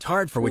worked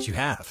hard for what you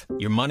have.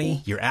 Your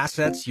money, your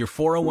assets, your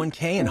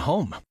 401k, and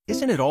home.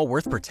 Isn't it all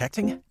worth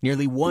protecting?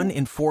 Nearly 1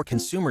 in 4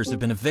 consumers have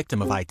been a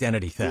victim of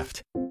identity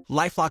theft.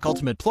 LifeLock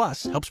Ultimate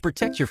Plus helps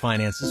protect your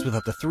finances with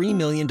up to $3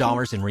 million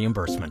in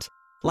reimbursement.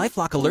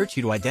 LifeLock alerts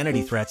you to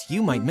identity threats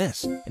you might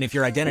miss. And if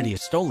your identity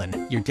is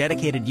stolen, your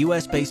dedicated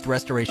U.S.-based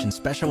restoration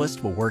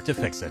specialist will work to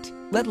fix it.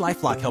 Let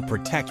LifeLock help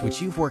protect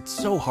what you've worked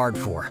so hard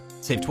for.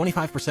 Save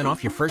 25%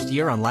 off your first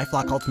year on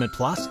LifeLock Ultimate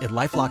Plus at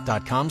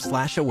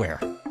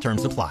LifeLock.com/aware.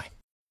 Terms apply.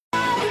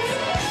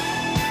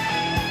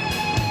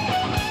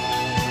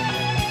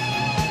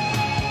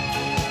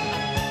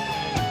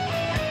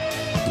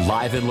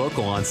 Live and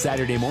local on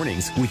Saturday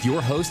mornings with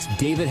your host,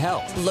 David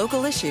Held.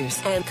 Local issues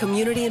and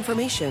community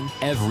information.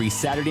 Every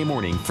Saturday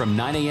morning from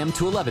 9 a.m.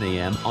 to 11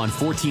 a.m. on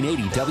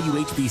 1480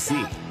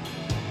 WHBC.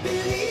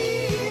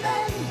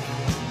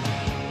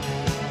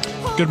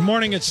 Good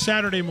morning. It's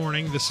Saturday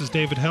morning. This is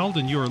David Held,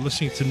 and you are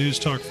listening to News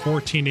Talk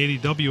 1480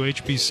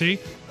 WHBC.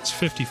 It's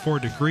 54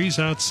 degrees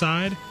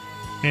outside,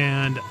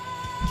 and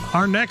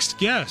our next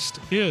guest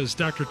is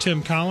Dr.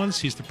 Tim Collins.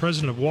 He's the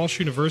president of Walsh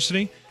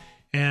University.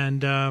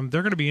 And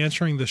they're going to be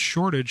answering the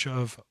shortage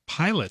of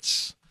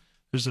pilots.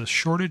 There's a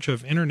shortage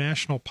of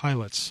international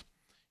pilots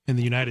in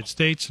the United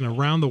States and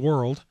around the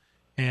world.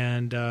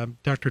 And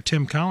Dr.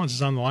 Tim Collins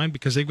is on the line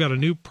because they've got a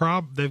new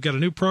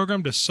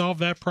program to solve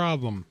that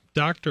problem.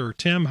 Dr.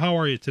 Tim, how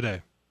are you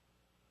today?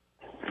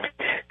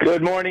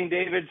 Good morning,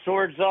 David.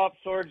 Swords up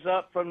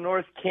from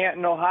North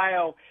Canton,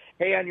 Ohio.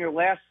 Hey, on your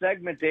last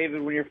segment,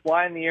 David, when you're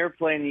flying the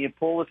airplane and you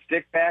pull the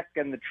stick back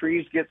and the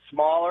trees get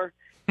smaller,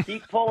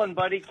 keep pulling,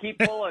 buddy. Keep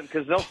pulling,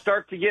 because they'll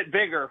start to get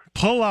bigger.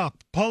 Pull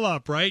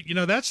up, right? You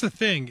know, that's the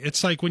thing.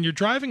 It's like when you're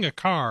driving a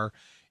car,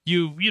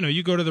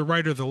 you go to the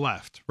right or the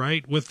left,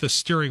 right, with the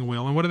steering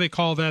wheel. And what do they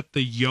call that?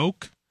 The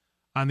yoke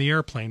on the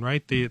airplane,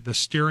 right? The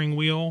steering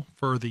wheel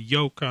for the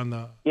yoke on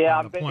the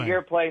I've been to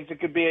airplanes. It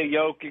could be a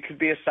yoke. It could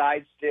be a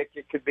side stick.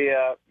 It could be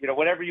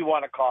whatever you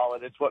want to call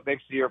it. It's what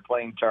makes the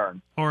airplane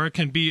turn. Or it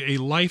can be a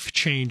life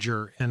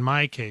changer. In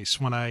my case,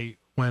 when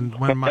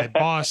my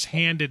boss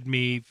handed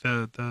me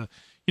the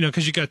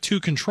because you got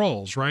 2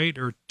 controls, right,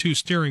 or 2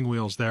 steering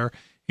wheels there.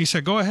 He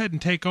said, go ahead and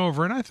take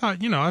over. And I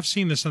thought, I've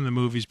seen this in the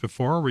movies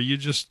before where you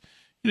just,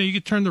 you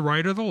could turn the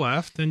right or the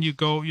left and you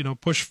go,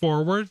 push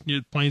forward,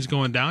 your plane's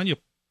going down, you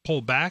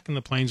pull back and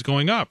the plane's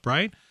going up,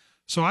 right?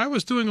 So I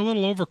was doing a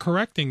little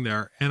overcorrecting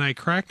there and I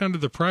cracked under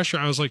the pressure.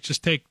 I was like,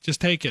 just take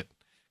it.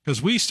 Because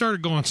we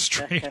started going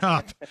straight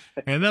up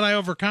and then I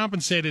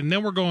overcompensated and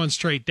then we're going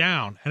straight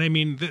down. And I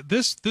mean,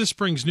 this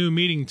brings new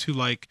meaning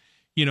to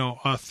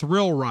a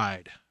thrill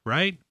ride.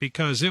 Right?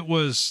 Because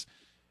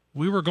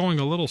we were going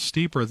a little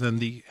steeper than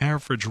the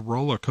average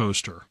roller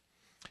coaster.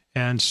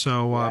 And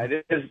so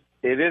it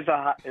is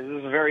a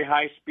very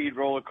high-speed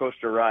roller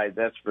coaster ride,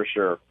 that's for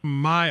sure.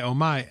 My, oh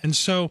my.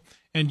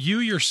 And you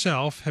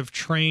yourself have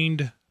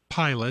trained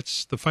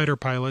pilots, the fighter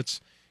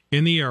pilots,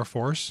 in the Air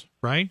Force,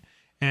 right?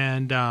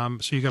 And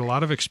so you got a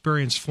lot of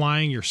experience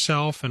flying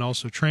yourself and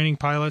also training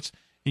pilots,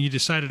 and you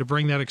decided to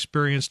bring that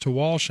experience to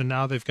Walsh, and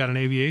now they've got an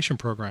aviation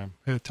program.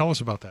 Tell us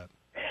about that.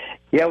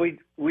 Yeah, we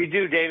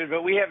do, David,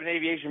 but we have an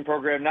aviation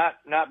program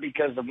not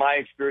because of my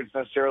experience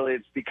necessarily.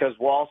 It's because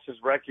Walsh has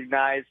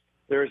recognized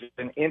there's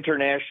an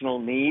international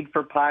need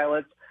for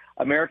pilots.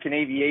 American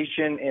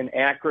Aviation in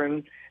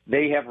Akron,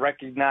 they have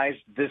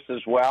recognized this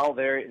as well.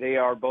 They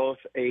are both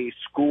a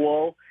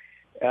school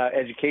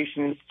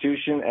education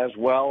institution as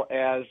well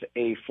as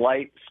a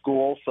flight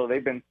school, so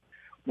they've been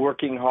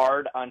working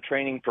hard on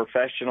training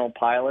professional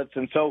pilots.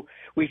 And so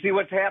we see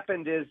what's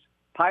happened is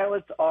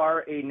pilots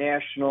are a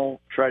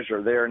national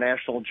treasure. They're a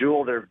national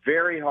jewel. They're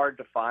very hard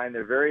to find.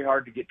 They're very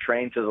hard to get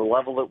trained to the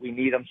level that we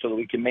need them so that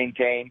we can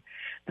maintain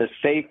the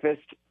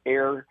safest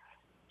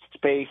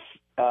airspace,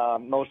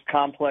 most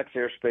complex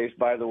airspace,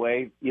 by the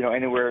way,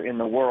 anywhere in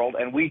the world.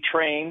 And we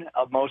train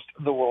most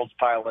of the world's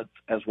pilots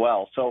as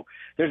well. So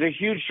there's a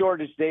huge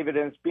shortage, David,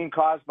 and it's being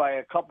caused by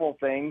a couple of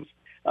things.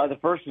 The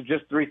first is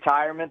just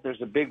retirement.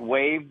 There's a big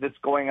wave that's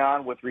going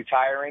on with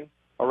retiring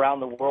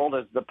around the world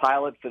as the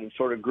pilots that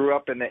sort of grew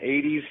up in the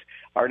 80s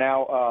are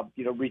now,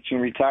 reaching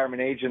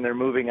retirement age and they're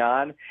moving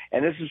on.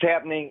 And this is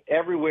happening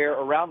everywhere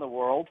around the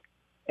world.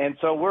 And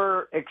so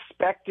we're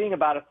expecting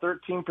about a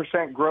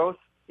 13% growth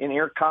in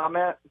air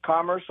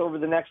commerce over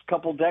the next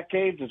couple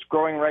decades. It's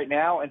growing right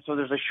now. And so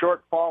there's a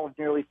shortfall of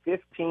nearly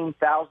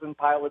 15,000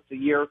 pilots a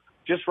year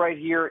just right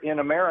here in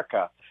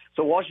America.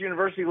 So Walsh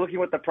University, looking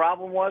what the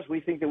problem was, we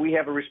think that we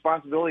have a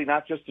responsibility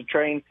not just to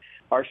train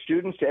our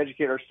students, to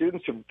educate our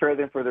students, to prepare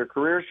them for their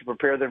careers, to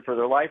prepare them for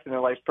their life and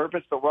their life's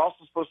purpose, but we're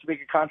also supposed to make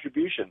a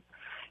contribution.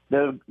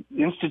 The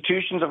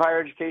institutions of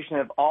higher education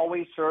have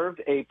always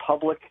served a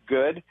public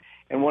good,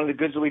 and one of the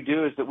goods that we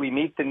do is that we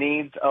meet the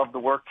needs of the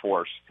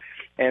workforce.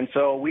 And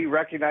so we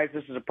recognize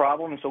this as a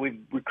problem, and so we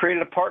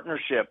created a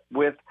partnership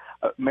with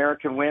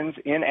American Winds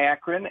in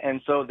Akron,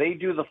 and so they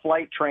do the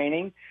flight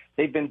training.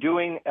 They've been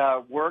doing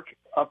work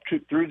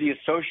through the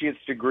associate's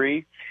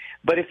degree.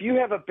 But if you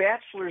have a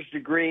bachelor's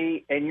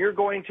degree and you're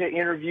going to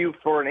interview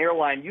for an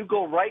airline, you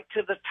go right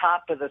to the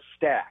top of the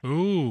stack.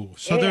 Ooh,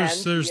 so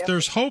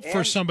there's hope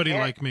for somebody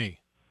like me.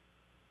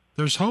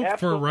 There's hope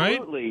for, right?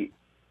 Absolutely.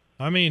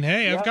 I mean,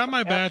 hey, Yep, I've got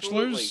my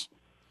bachelor's. absolutely.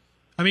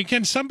 I mean,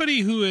 can somebody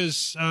who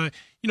is,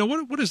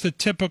 what is the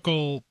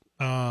typical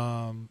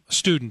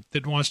student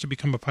that wants to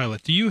become a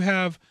pilot? Do you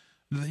have,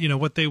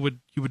 what you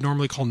would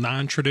normally call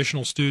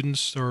non-traditional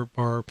students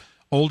or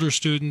older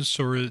students,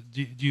 or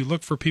do you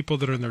look for people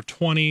that are in their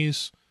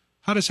 20s?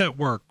 How does that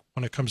work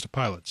when it comes to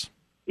pilots?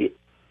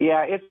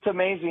 Yeah, it's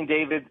amazing,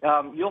 David.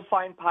 You'll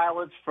find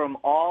pilots from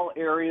all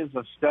areas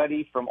of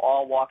study, from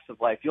all walks of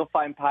life. You'll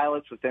find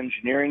pilots with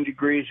engineering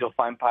degrees. You'll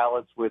find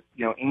pilots with,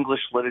 English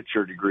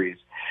literature degrees.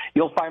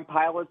 You'll find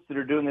pilots that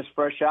are doing this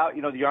fresh out.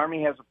 The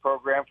Army has a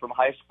program from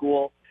high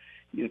school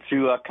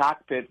to a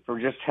cockpit for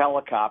just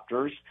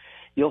helicopters.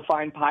 You'll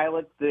find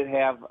pilots that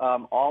have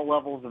all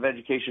levels of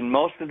education.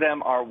 Most of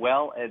them are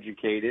well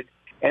educated,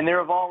 and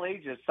they're of all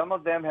ages. Some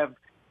of them have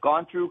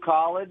gone through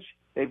college.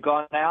 They've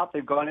gone out,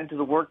 they've gone into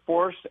the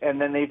workforce,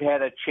 and then they've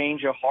had a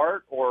change of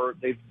heart, or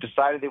they've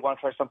decided they want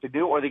to try something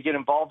new, or they get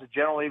involved in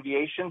general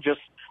aviation,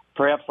 just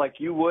perhaps like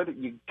you would.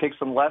 You take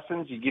some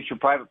lessons, you get your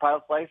private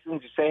pilot's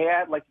license, you say, hey,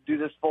 I'd like to do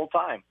this full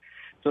time.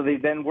 So they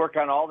then work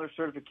on all their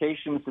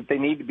certifications that they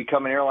need to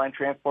become an airline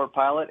transport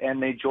pilot,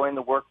 and they join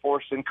the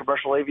workforce in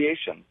commercial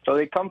aviation. So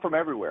they come from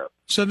everywhere.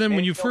 So then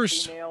when you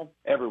female,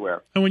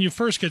 everywhere. And when you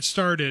first get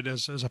started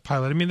as a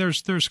pilot, I mean,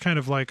 there's kind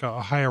of like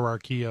a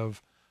hierarchy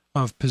of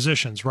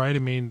positions, right? I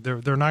mean,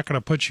 they're not going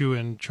to put you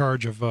in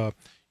charge of,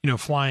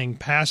 flying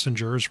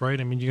passengers,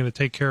 right? I mean, you're going to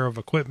take care of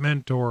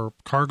equipment or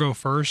cargo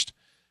first,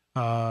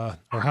 or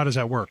how does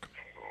that work?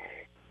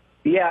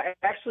 Yeah,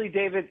 actually,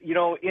 David,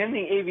 in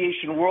the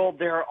aviation world,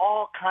 there are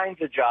all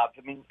kinds of jobs.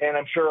 I mean, and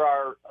I'm sure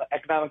our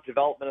Economic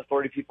Development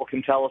Authority people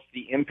can tell us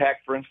the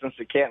impact, for instance,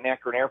 that Canton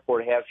Akron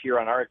Airport has here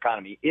on our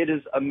economy. It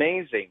is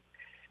amazing.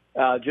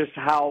 Just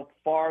how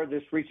far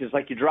this reaches.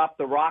 Like you drop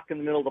the rock in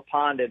the middle of the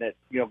pond and it,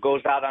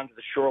 goes out onto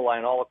the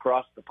shoreline all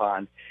across the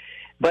pond.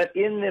 But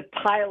in the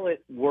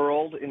pilot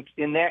world,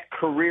 in that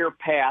career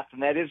path,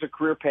 and that is a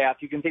career path,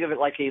 you can think of it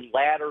like a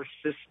ladder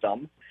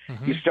system.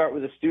 Mm-hmm. You start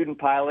with a student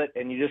pilot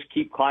and you just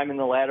keep climbing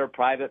the ladder: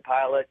 private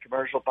pilot,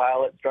 commercial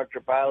pilot,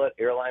 instructor pilot,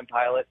 airline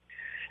pilot.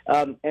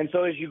 And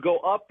so as you go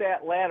up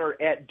that ladder,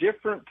 at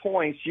different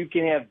points, you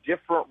can have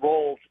different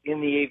roles in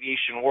the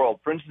aviation world.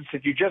 For instance,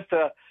 if you're just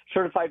a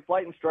certified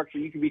flight instructor,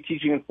 you can be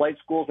teaching in flight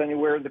schools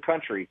anywhere in the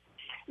country.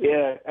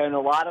 And a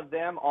lot of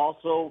them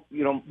also,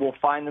 will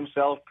find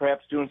themselves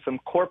perhaps doing some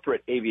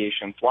corporate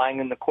aviation, flying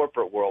in the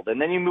corporate world.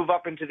 And then you move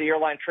up into the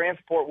airline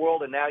transport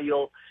world, and now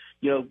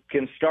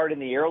can start in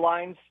the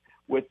airlines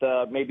with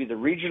maybe the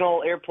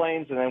regional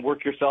airplanes, and then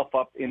work yourself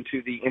up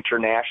into the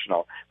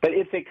international. But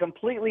it's a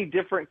completely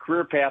different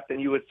career path than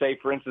you would say,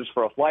 for instance,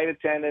 for a flight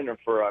attendant or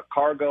for a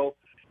cargo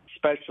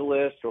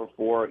specialist, or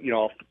for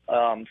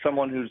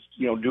someone who's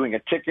doing a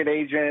ticket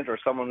agent, or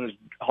someone who's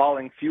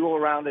hauling fuel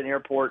around an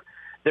airport.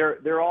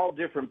 They're all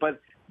different, but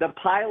the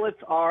pilots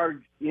are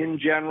in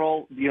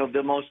general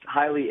the most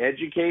highly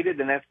educated,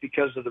 and that's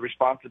because of the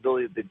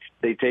responsibility that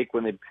they take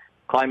when they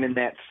climb in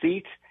that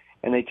seat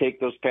and they take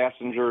those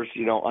passengers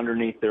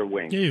underneath their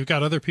wing. Yeah, you've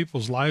got other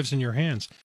people's lives in your hands.